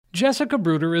Jessica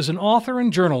Bruder is an author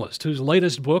and journalist whose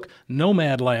latest book,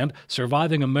 Nomadland: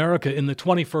 Surviving America in the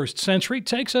 21st Century,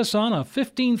 takes us on a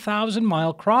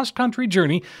 15,000-mile cross-country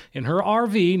journey in her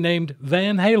RV named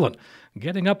Van Halen,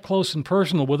 getting up close and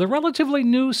personal with a relatively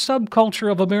new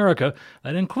subculture of America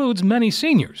that includes many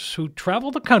seniors who travel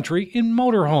the country in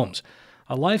motorhomes,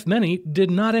 a life many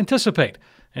did not anticipate.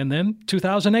 And then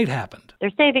 2008 happened. Their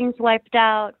savings wiped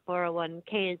out,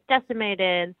 401ks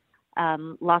decimated,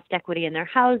 lost equity in their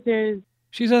houses.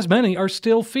 She says many are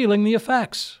still feeling the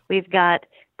effects. We've got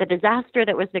the disaster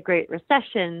that was the Great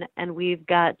Recession, and we've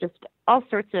got just all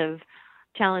sorts of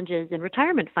challenges in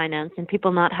retirement finance and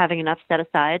people not having enough set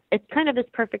aside. It's kind of this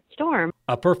perfect storm.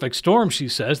 A perfect storm, she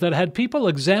says, that had people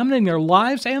examining their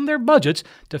lives and their budgets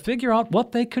to figure out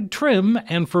what they could trim,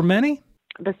 and for many,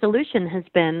 the solution has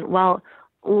been, well,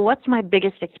 what's my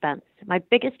biggest expense? My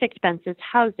biggest expense is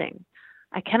housing.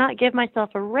 I cannot give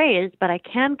myself a raise, but I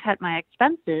can cut my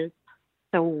expenses.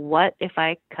 So what if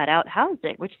I cut out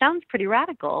housing? Which sounds pretty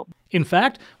radical. In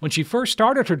fact, when she first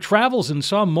started her travels and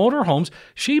saw motorhomes,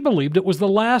 she believed it was the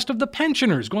last of the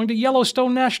pensioners going to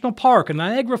Yellowstone National Park and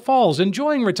Niagara Falls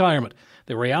enjoying retirement.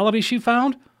 The reality she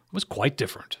found was quite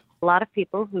different. A lot of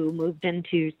people who moved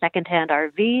into secondhand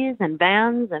RVs and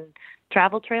vans and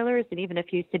travel trailers and even a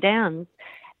few sedans,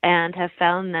 and have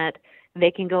found that they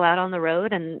can go out on the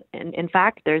road. And in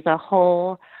fact, there's a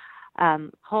whole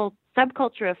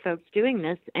subculture of folks doing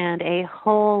this and a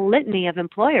whole litany of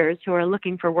employers who are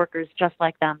looking for workers just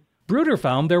like them. Bruder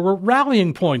found there were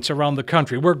rallying points around the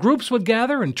country where groups would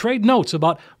gather and trade notes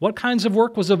about what kinds of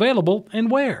work was available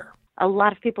and where. A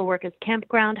lot of people work as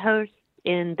campground hosts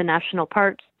in the national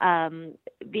parks.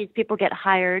 These people get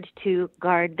hired to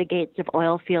guard the gates of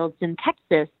oil fields in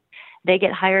Texas. They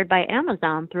get hired by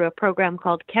Amazon through a program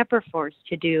called Camper Force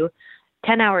to do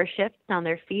 10-hour shifts on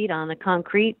their feet on the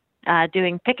concrete,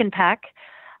 doing pick and pack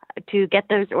to get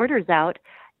those orders out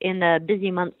in the busy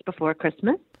months before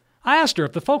Christmas. I asked her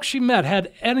if the folks she met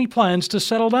had any plans to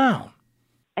settle down.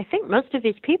 I think most of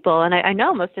these people, and I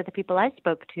know most of the people I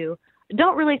spoke to,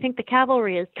 don't really think the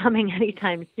cavalry is coming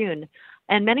anytime soon.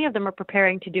 And many of them are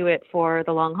preparing to do it for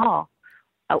the long haul.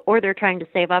 Or they're trying to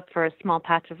save up for a small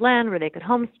patch of land where they could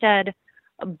homestead.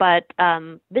 But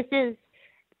this is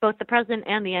both the present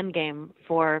and the end game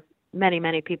for many,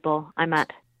 many people I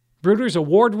met. Bruder's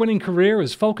award-winning career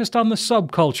is focused on the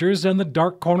subcultures and the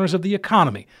dark corners of the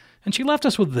economy. And she left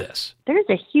us with this. There's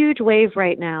a huge wave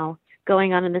right now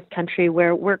going on in this country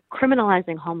where we're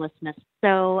criminalizing homelessness.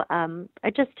 So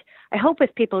I hope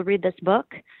if people read this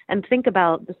book and think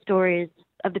about the stories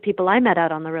of the people I met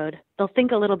out on the road, they'll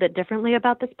think a little bit differently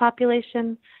about this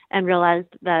population and realize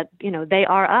that, they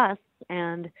are us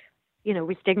and,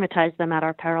 we stigmatize them at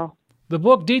our peril. The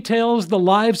book details the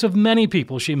lives of many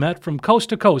people she met from coast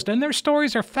to coast, and their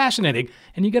stories are fascinating,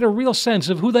 and you get a real sense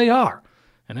of who they are.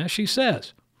 And as she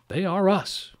says, they are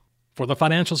us. For the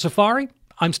Financial Safari,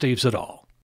 I'm Steve Siddall.